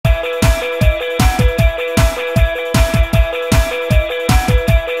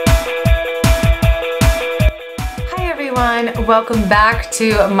welcome back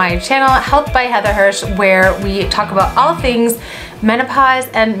to my channel, Health by Heather Hirsch, where we talk about all things menopause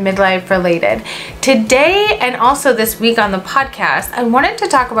and midlife related. Today and also this week on the podcast, I wanted to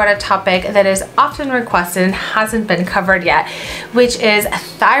talk about a topic that is often requested and hasn't been covered yet, which is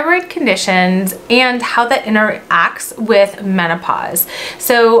thyroid conditions and how that interacts with menopause.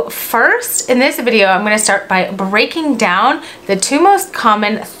 So first, in this video, I'm going to start by breaking down the two most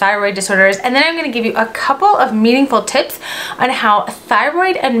common thyroid disorders, and then I'm going to give you a couple of meaningful tips on how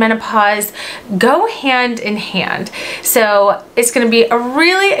thyroid and menopause go hand in hand. So it's going to be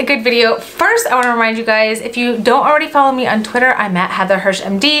a good video. First, I want to remind you guys, if you don't already follow me on Twitter, I'm at Heather Hirsch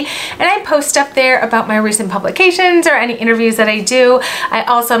MD, and I post stuff there about my recent publications or any interviews that I do. I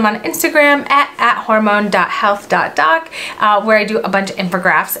also am on Instagram at hormone.health.doc, where I do a bunch of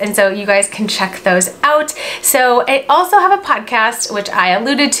infographics, and so you guys can check those out. So I also have a podcast, which I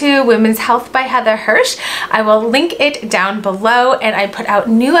alluded to, Women's Health by Heather Hirsch. I will link it down below, and I put out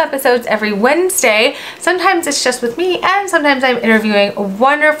new episodes every Wednesday. Sometimes it's just with me, and sometimes I'm interviewing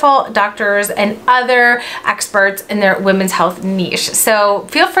wonderful doctors and other experts in their women's health niche. So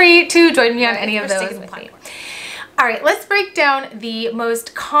feel free to join me on any of those. All right, let's break down the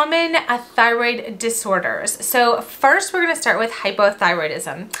most common thyroid disorders. So first, we're going to start with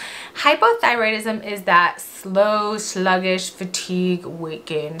hypothyroidism. Hypothyroidism is that slow, sluggish, fatigue, weight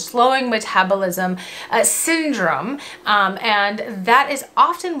gain, slowing metabolism syndrome, and that is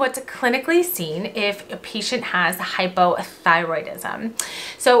often what's clinically seen if a patient has hypothyroidism.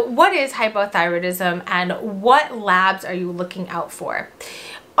 So what is hypothyroidism and what labs are you looking out for?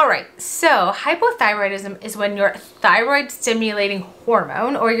 Alright, so hypothyroidism is when your thyroid stimulating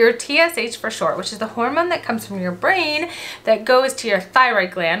hormone, or your TSH for short, which is the hormone that comes from your brain that goes to your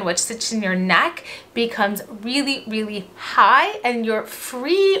thyroid gland, which sits in your neck, becomes really, really high, and your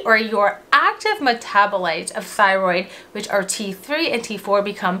free or your active metabolites of thyroid, which are T3 and T4,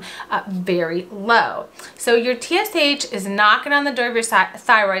 become very low. So your TSH is knocking on the door of your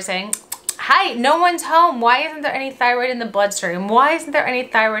thyroid saying, hi, no one's home. Why isn't there any thyroid in the bloodstream? Why isn't there any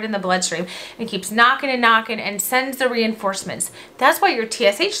thyroid in the bloodstream? And keeps knocking and knocking and sends the reinforcements. That's why your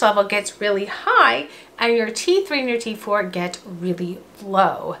TSH level gets really high and your T3 and your T4 get really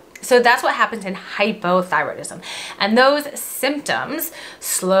low. So that's what happens in hypothyroidism. And those symptoms,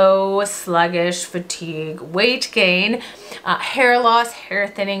 slow, sluggish, fatigue, weight gain, hair loss, hair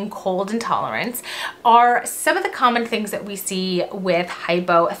thinning, cold intolerance, are some of the common things that we see with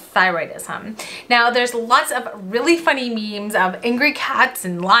hypothyroidism. Now, there's lots of really funny memes of angry cats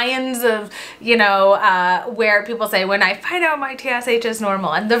and lions of, where people say, when I find out my TSH is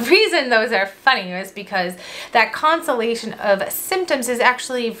normal. And the reason those are funny is because that constellation of symptoms is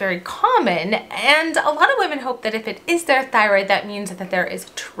actually very common, and a lot of women hope that if it is their thyroid, that means that there is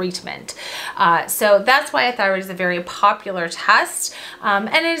treatment. So that's why a thyroid is a very popular test, and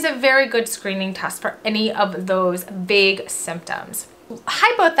it is a very good screening test for any of those vague symptoms.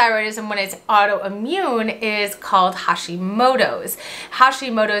 Hypothyroidism, when it's autoimmune, is called Hashimoto's.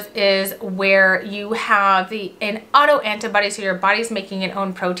 Hashimoto's is where you have an autoantibody, so your body's making its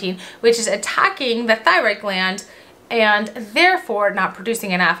own protein, which is attacking the thyroid gland and therefore not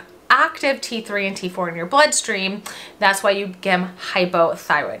producing enough active T3 and T4 in your bloodstream. That's why you become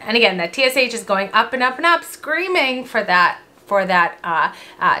hypothyroid. And again, that TSH is going up and up and up, screaming for that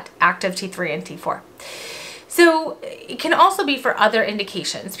active T3 and T4. So it can also be for other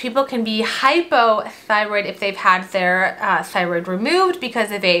indications. People can be hypothyroid if they've had their thyroid removed because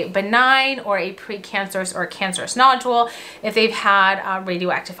of a benign or a precancerous or cancerous nodule. If they've had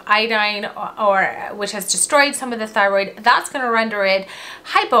radioactive iodine or which has destroyed some of the thyroid, that's going to render it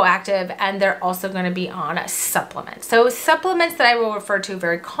hypoactive, and they're also going to be on supplements. So supplements that I will refer to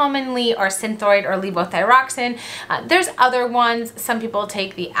very commonly are Synthroid or levothyroxine. There's other ones. Some people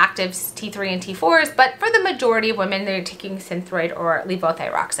take the active T3 and T4s, but for the majority of women, they're taking Synthroid or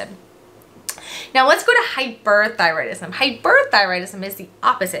levothyroxine. Now let's go to hyperthyroidism. Hyperthyroidism is the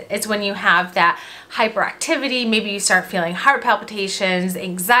opposite. It's when you have that hyperactivity, maybe you start feeling heart palpitations,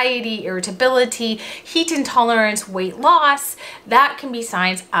 anxiety, irritability, heat intolerance, weight loss. That can be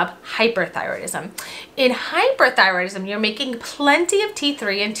signs of hyperthyroidism. In hyperthyroidism, you're making plenty of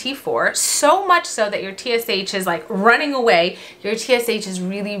T3 and T4, so much so that your TSH is like running away. Your TSH is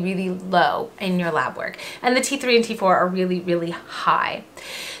really, really low in your lab work, and the T3 and T4 are really, really high.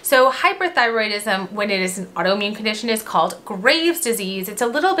 So hyperthyroidism, when it is an autoimmune condition, is called Graves' disease. It's a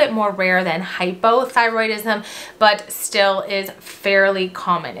little bit more rare than hypothyroidism, but still is fairly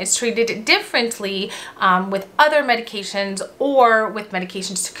common. It's treated differently with other medications or with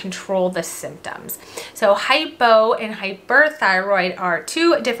medications to control the symptoms. So hypo and hyperthyroid are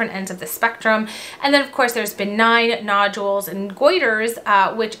two different ends of the spectrum. And then of course there's benign nodules and goiters,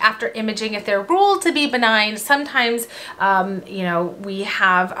 which after imaging, if they're ruled to be benign, sometimes you know, we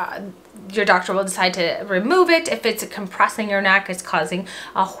have your doctor will decide to remove it if it's compressing your neck, it's causing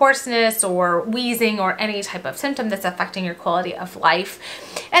a hoarseness or wheezing or any type of symptom that's affecting your quality of life.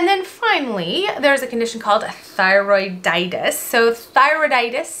 And then finally, there's a condition called thyroiditis. So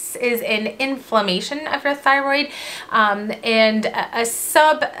thyroiditis is an inflammation of your thyroid, and a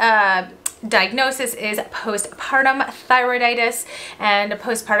sub diagnosis is postpartum thyroiditis, and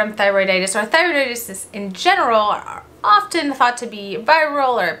postpartum thyroiditis or thyroiditis in general are often thought to be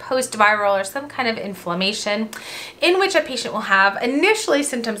viral or post-viral or some kind of inflammation in which a patient will have initially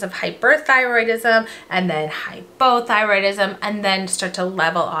symptoms of hyperthyroidism and then hypothyroidism and then start to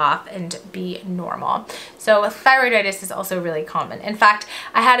level off and be normal. So thyroiditis is also really common. In fact,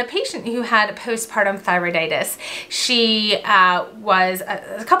 I had a patient who had postpartum thyroiditis. She was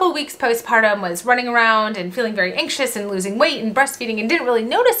a couple of weeks postpartum, was running around and feeling very anxious and losing weight and breastfeeding, and didn't really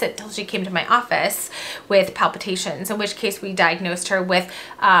notice it until she came to my office with palpitations, in which case we diagnosed her with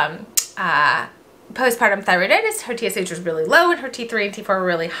postpartum thyroiditis. Her TSH was really low and her T3 and T4 were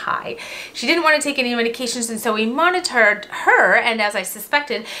really high. She didn't want to take any medications, and so we monitored her, and as I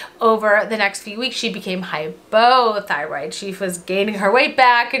suspected, over the next few weeks she became hypothyroid. She was gaining her weight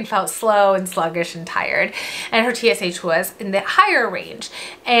back and felt slow and sluggish and tired, and her TSH was in the higher range.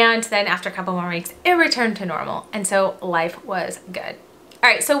 And then after a couple more weeks it returned to normal, and so life was good. All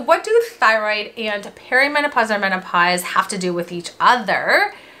right, so what do thyroid and perimenopause or menopause have to do with each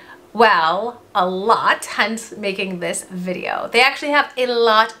other? Well, a lot, hence making this video. They actually have a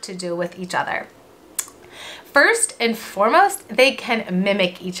lot to do with each other. First and foremost, they can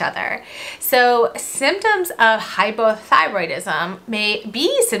mimic each other. So symptoms of hypothyroidism may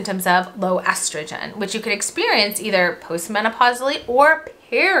be symptoms of low estrogen, which you could experience either postmenopausally or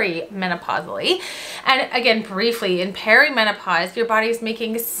perimenopausally. And again, briefly, in perimenopause, your body is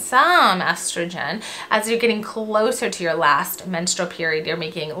making some estrogen. As you're getting closer to your last menstrual period, you're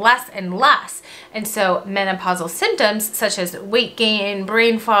making less and less. And so menopausal symptoms such as weight gain,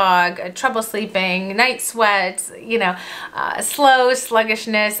 brain fog, trouble sleeping, night sweats, you know, slow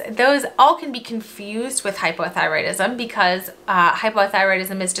sluggishness, those all can be confused with hypothyroidism because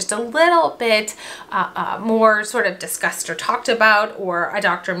hypothyroidism is just a little bit more sort of discussed or talked about, or a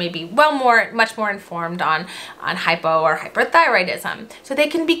doctor may be much more informed on hypo or hyperthyroidism. So they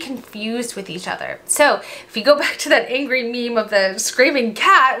can be confused with each other. So if you go back to that angry meme of the screaming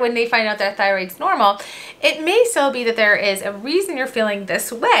cat when they find out their thyroid's normal, it may still be that there is a reason you're feeling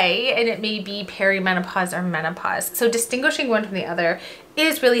this way, and it may be perimenopause or menopause. So distinguishing one from the other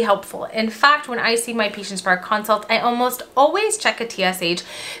is really helpful. In fact, when I see my patients for a consult, I almost always check a TSH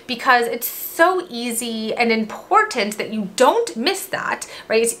because it's so easy and important that you don't miss that,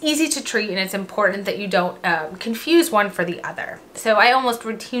 right? It's easy to treat, and it's important that you don't confuse one for the other. So I almost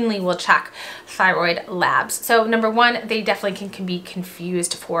routinely will check thyroid labs. So number one, they definitely can be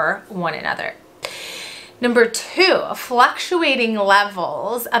confused for one another. Number two, fluctuating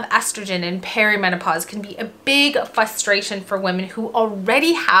levels of estrogen in perimenopause can be a big frustration for women who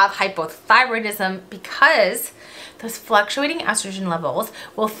already have hypothyroidism because those fluctuating estrogen levels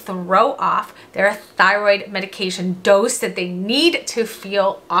will throw off their thyroid medication dose that they need to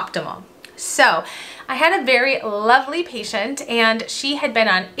feel optimal. So I had a very lovely patient, and she had been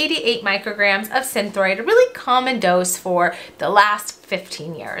on 88 micrograms of Synthroid, a really common dose for the last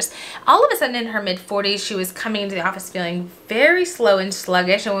 15 years. All of a sudden in her mid-40s, she was coming into the office feeling very slow and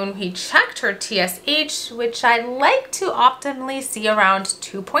sluggish, and when we checked her TSH, which I like to optimally see around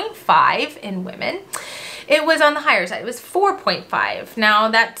 2.5 in women, it was on the higher side. It was 4.5. Now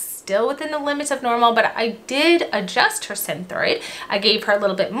that's still within the limits of normal, but I did adjust her Synthroid. I gave her a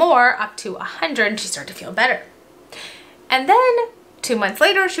little bit more, up to 100, and she started to feel better. And then 2 months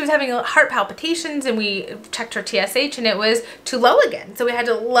later, she was having heart palpitations, and we checked her TSH and it was too low again. So we had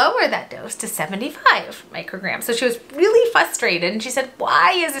to lower that dose to 75 micrograms. So she was really frustrated, and she said,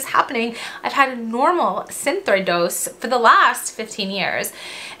 why is this happening? I've had a normal Synthroid dose for the last 15 years.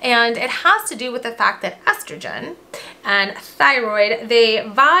 And it has to do with the fact that estrogen and thyroid, they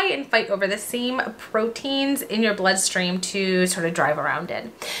vie and fight over the same proteins in your bloodstream to sort of drive around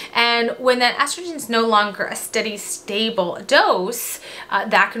in. And when that estrogen is no longer a steady, stable dose, dose,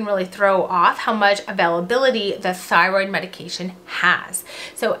 that can really throw off how much availability the thyroid medication has.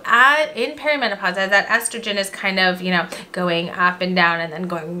 So in perimenopause, as that estrogen is kind of, going up and down and then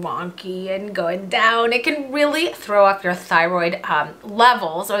going wonky and going down, it can really throw off your thyroid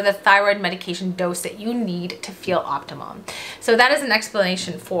levels or the thyroid medication dose that you need to feel optimum. So that is an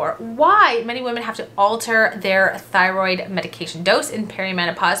explanation for why many women have to alter their thyroid medication dose in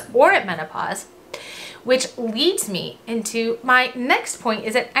perimenopause or at menopause. Which leads me into my next point,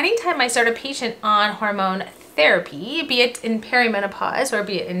 is that anytime I start a patient on hormone therapy, be it in perimenopause or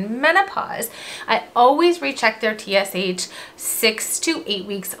be it in menopause, I always recheck their TSH 6 to 8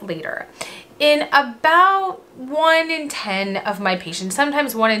 weeks later. In about 1 in 10 of my patients,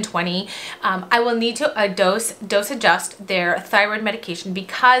 sometimes 1 in 20, I will need to dose adjust their thyroid medication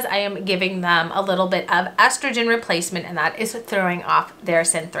because I am giving them a little bit of estrogen replacement, and that is throwing off their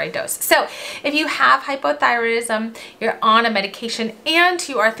synthroid dose. So if you have hypothyroidism, you're on a medication, and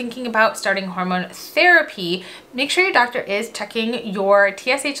you are thinking about starting hormone therapy, make sure your doctor is checking your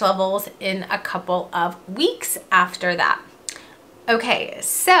TSH levels in a couple of weeks after that. Okay,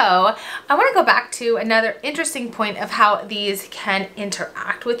 so I want to go back to another interesting point of how these can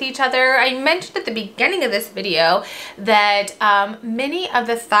interact with each other. I mentioned at the beginning of this video that many of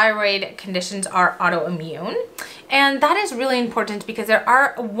the thyroid conditions are autoimmune, and that is really important because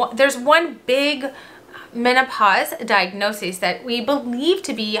there's one big menopause diagnosis that we believe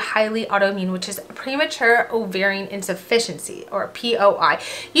to be highly autoimmune, which is premature ovarian insufficiency, or POI.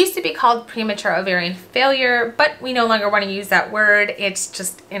 Used to be called premature ovarian failure, but we no longer want to use that word. It's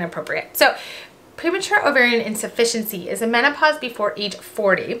just inappropriate. So premature ovarian insufficiency is a menopause before age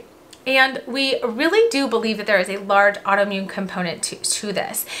 40. And we really do believe that there is a large autoimmune component to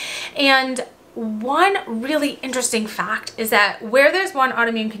this. And one really interesting fact is that where there's one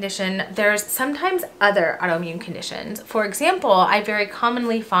autoimmune condition, there's sometimes other autoimmune conditions. For example, I very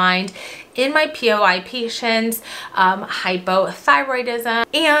commonly find in my POI patients hypothyroidism.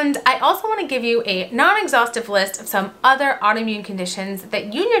 And I also want to give you a non-exhaustive list of some other autoimmune conditions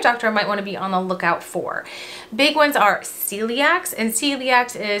that you and your doctor might want to be on the lookout for. Big ones are celiacs, and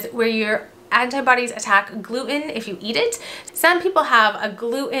celiacs is where your antibodies attack gluten if you eat it. Some people have a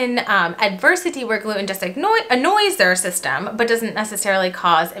gluten adversity where gluten just annoys their system but doesn't necessarily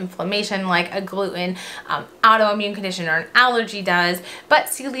cause inflammation like a gluten autoimmune condition or an allergy does. But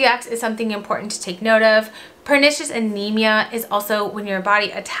celiacs is something important to take note of. Pernicious anemia is also when your body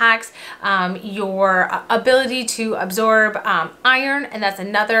attacks your ability to absorb iron, and that's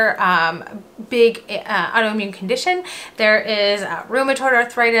another big autoimmune condition. There is rheumatoid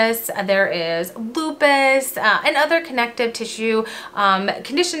arthritis, there is lupus, and other connective tissue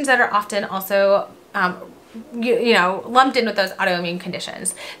conditions that are often also lumped in with those autoimmune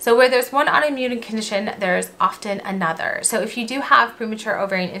conditions. So where there's one autoimmune condition, there's often another. So if you do have premature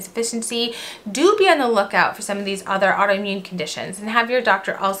ovarian insufficiency, do be on the lookout for some of these other autoimmune conditions and have your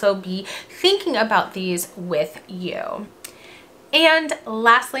doctor also be thinking about these with you. And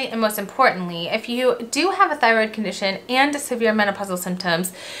lastly, and most importantly, if you do have a thyroid condition and severe menopausal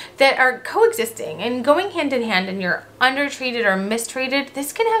symptoms that are coexisting and going hand in hand and you're undertreated or mistreated,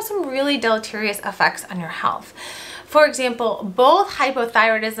 this can have some really deleterious effects on your health. For example, both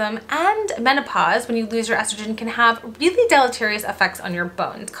hypothyroidism and menopause, when you lose your estrogen, can have really deleterious effects on your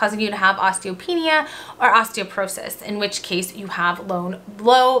bones, causing you to have osteopenia or osteoporosis, in which case you have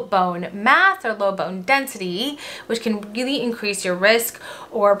low bone mass or low bone density, which can really increase your risk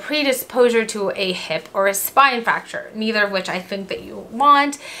or predisposure to a hip or a spine fracture, neither of which I think that you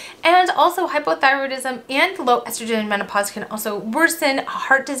want. And also hypothyroidism and low estrogen in menopause can also worsen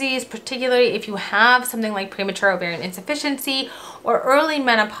heart disease, particularly if you have something like premature ovarian insufficiency or early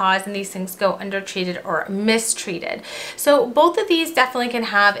menopause and these things go undertreated or mistreated. So both of these definitely can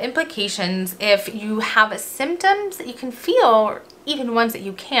have implications if you have symptoms that you can feel, or even ones that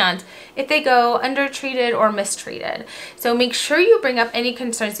you can't, if they go undertreated or mistreated. So make sure you bring up any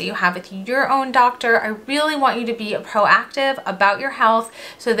concerns that you have with your own doctor. I really want you to be proactive about your health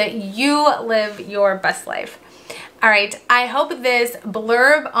so that you live your best life. All right, I hope this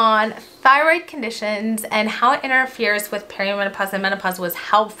blurb on thyroid conditions and how it interferes with perimenopause and menopause was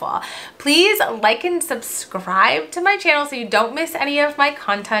helpful. Please like and subscribe to my channel so you don't miss any of my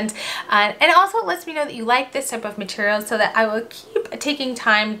content. And it also lets me know that you like this type of material so that I will keep keep taking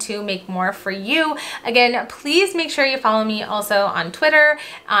time to make more for you. Again, please make sure you follow me also on Twitter,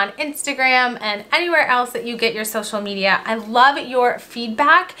 on Instagram, and anywhere else that you get your social media. I love your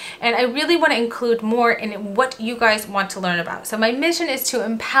feedback, and I really want to include more in what you guys want to learn about. So my mission is to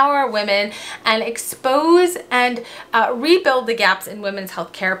empower women and expose and rebuild the gaps in women's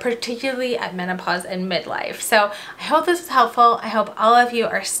healthcare, particularly at menopause and midlife. So I hope this was helpful. I hope all of you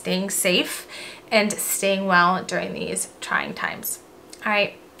are staying safe and staying well during these trying times. All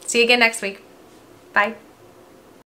right, see you again next week. Bye.